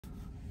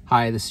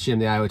Hi, this is Jim,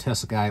 the Iowa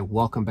Tesla guy.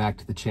 Welcome back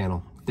to the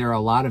channel. There are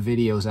a lot of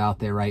videos out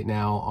there right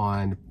now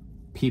on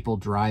people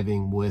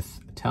driving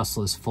with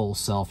Tesla's full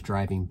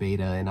self-driving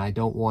beta, and I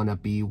don't want to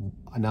be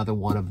another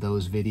one of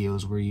those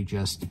videos where you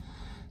just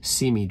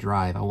see me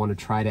drive. I want to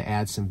try to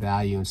add some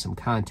value and some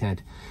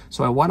content.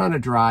 So I went on a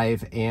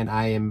drive and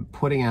I am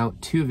putting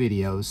out two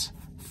videos.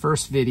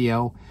 First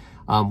video,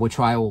 which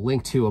I will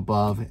link to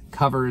above,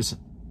 covers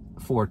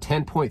for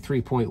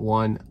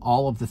 10.3.1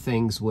 all of the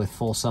things with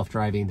full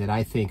self-driving that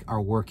I think are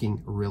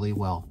working really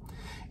well.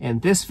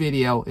 And this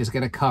video is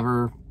going to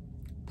cover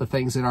the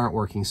things that aren't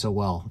working so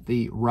well,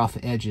 the rough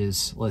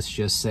edges, let's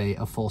just say,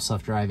 of full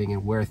self-driving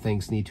and where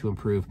things need to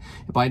improve.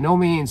 By no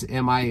means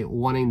am I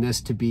wanting this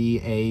to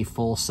be a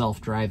full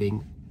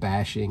self-driving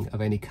bashing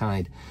of any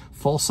kind.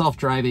 Full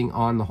self-driving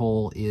on the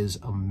whole is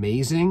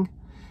amazing,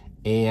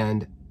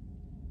 and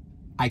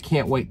I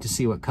can't wait to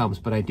see what comes,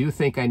 but I do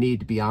think I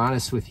need to be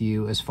honest with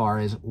you as far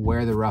as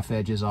where the rough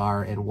edges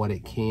are and what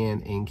it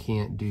can and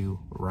can't do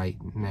right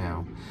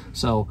now.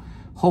 So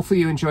hopefully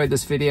you enjoyed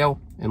this video,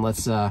 and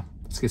let's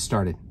get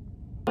started.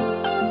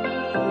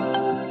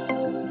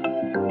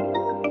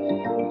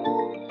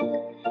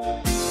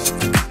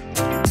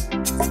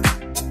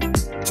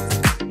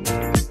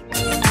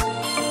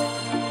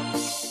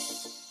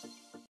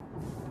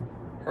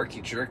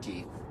 Herky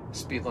jerky,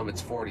 speed limit's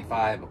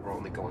 45, but we're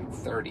only going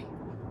 30.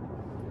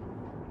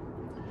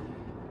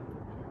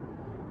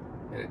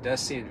 And it does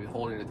seem to be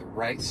holding to the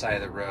right side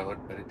of the road,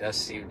 but it does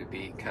seem to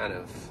be kind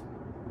of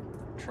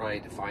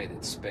trying to find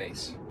its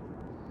space.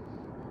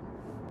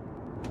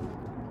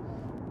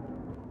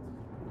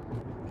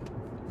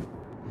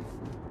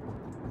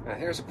 Now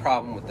here's a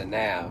problem with the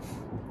nav.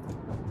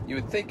 You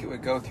would think it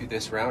would go through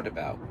this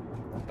roundabout,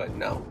 but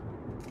no.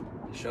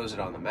 It shows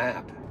it on the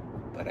map,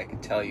 but I can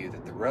tell you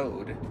that the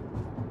road,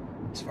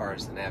 as far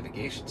as the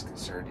navigation is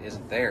concerned,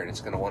 isn't there, and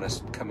it's going to want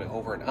us coming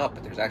over and up,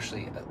 but there's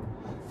actually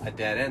a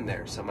dead end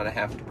there, so I'm going to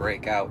have to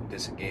break out and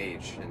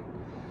disengage and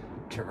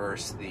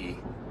traverse the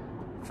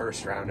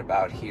first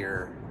roundabout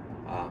here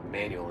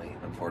manually,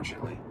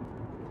 unfortunately.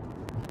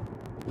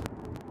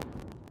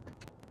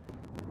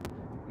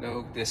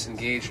 No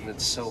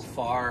disengagement so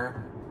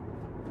far,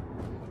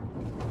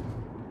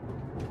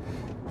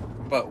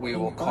 but we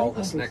will call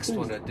this next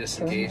one a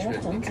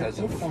disengagement because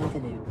of...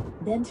 Avenue,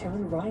 then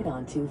turn right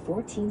onto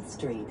 14th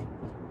Street.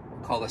 We'll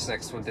call this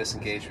next one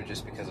disengagement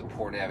just because of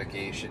poor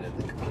navigation in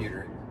the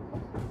computer.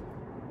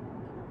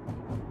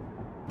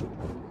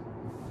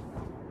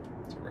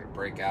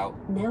 Break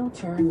out. Now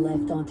turn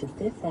left onto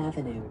 5th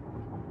Avenue.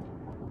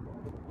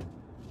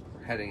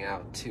 We're heading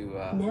out to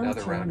now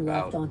another turn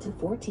roundabout. left onto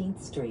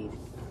 14th Street.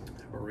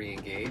 We're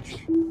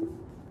re-engaged.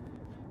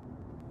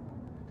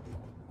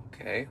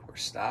 Okay, we're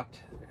stopped.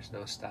 There's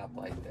no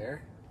stoplight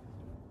there.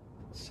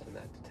 Send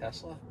that to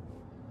Tesla.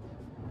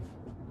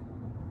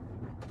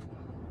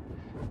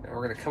 Now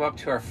we're going to come up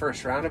to our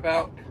first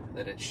roundabout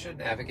that it should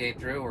navigate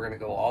through. We're going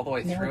to go all the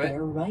way through it. Now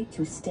bear right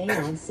to stay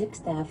on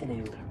 6th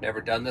Avenue. I've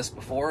never done this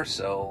before,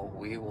 so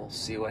we will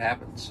see what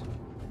happens.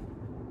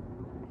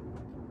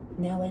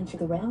 Now enter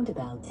the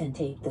roundabout and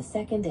take the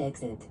second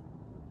exit.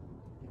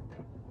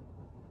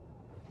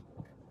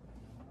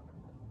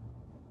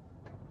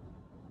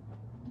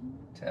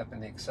 Tapping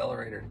the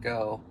accelerator to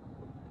go.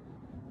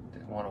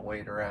 Didn't want to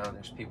wait around.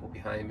 There's people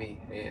behind me,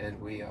 and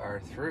we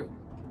are through.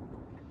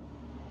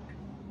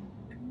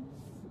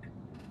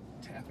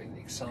 Tapping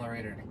the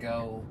accelerator to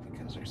go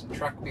because there's a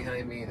truck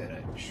behind me that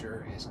I'm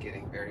sure is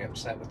getting very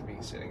upset with me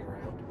sitting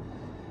around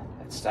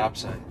at stop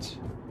signs.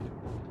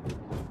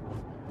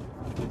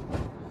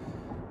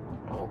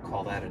 I won't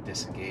call that a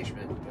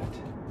disengagement, but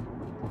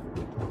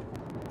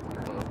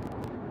I don't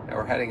know. Now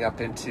we're heading up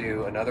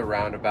into another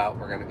roundabout.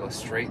 We're going to go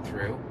straight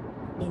through.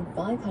 In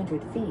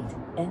 500 feet,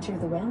 enter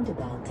the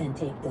roundabout and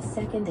take the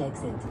second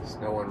exit. There's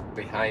no one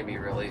behind me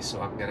really,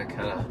 so I'm going to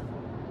kind of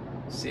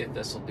see if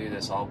this will do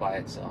this all by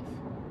itself.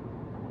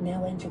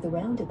 Now enter the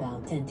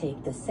roundabout and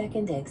take the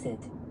second exit.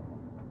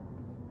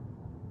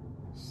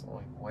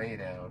 Slowing way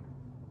down.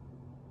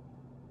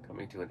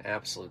 Coming to an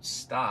absolute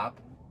stop.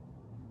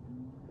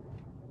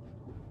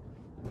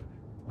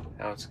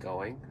 Now it's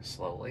going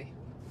slowly.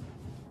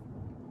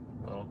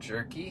 A little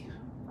jerky.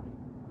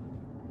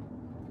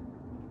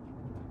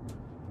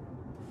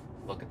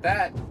 Look at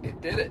that, it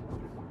did it.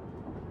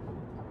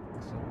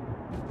 So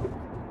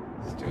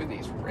it's doing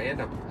these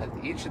random, at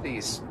each of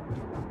these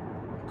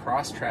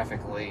cross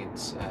traffic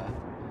lanes,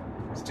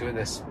 it's doing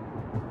this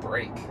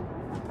brake.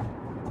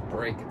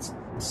 It's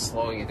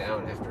slowing it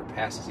down after it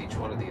passes each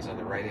one of these on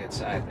the right hand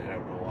side, and I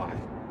don't know why.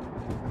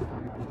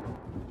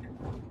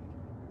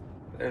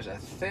 There's a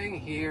thing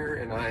here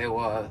in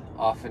Iowa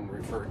often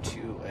referred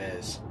to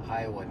as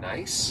Iowa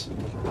nice,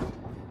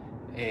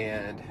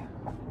 and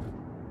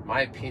in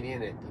my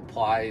opinion it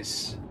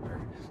applies,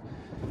 or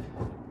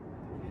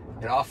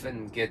it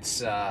often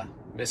gets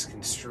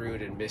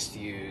misconstrued and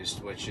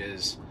misused, which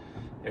is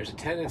there's a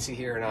tendency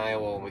here in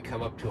Iowa when we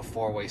come up to a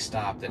four-way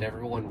stop that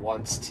everyone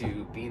wants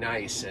to be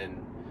nice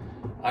and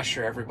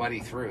usher everybody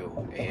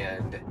through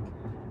and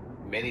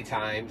many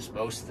times,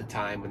 most of the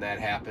time when that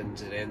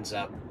happens, it ends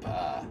up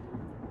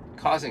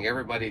causing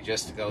everybody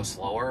just to go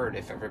slower. And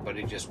if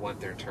everybody just went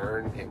their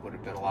turn, it would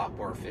have been a lot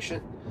more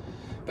efficient.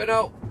 But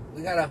no,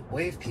 we gotta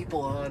wave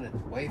people on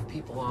and wave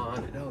people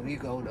on. And no, you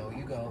go, no,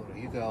 you go, no,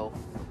 you go.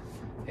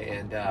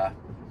 And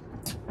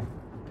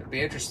it'll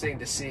be interesting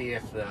to see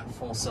if the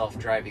full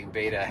self-driving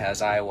beta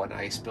has Iowa and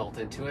ice built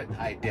into it.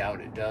 I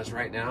doubt it does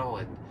right now,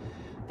 and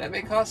that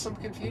may cause some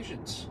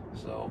confusions.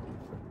 So,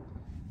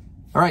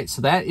 all right,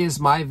 so that is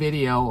my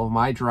video of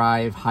my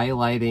drive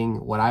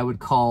highlighting what I would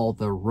call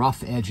the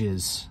rough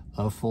edges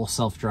of full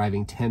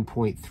self-driving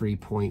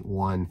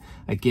 10.3.1.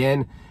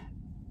 Again,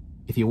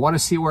 if you want to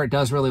see where it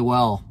does really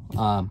well,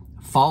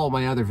 follow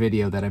my other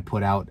video that I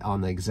put out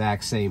on the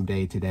exact same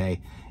day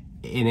today,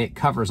 and it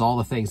covers all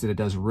the things that it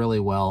does really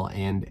well,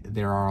 and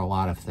there are a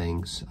lot of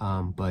things.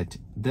 But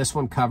this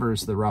one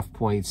covers the rough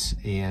points,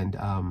 and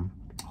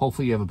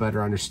hopefully you have a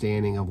better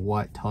understanding of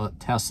what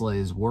Tesla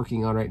is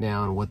working on right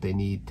now and what they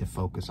need to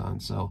focus on.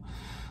 So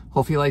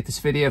hopefully you liked this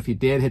video. If you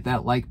did, hit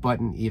that like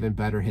button. Even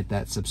better, hit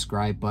that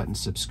subscribe button.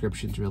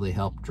 Subscriptions really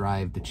help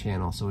drive the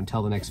channel. So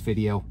until the next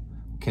video,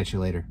 catch you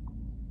later.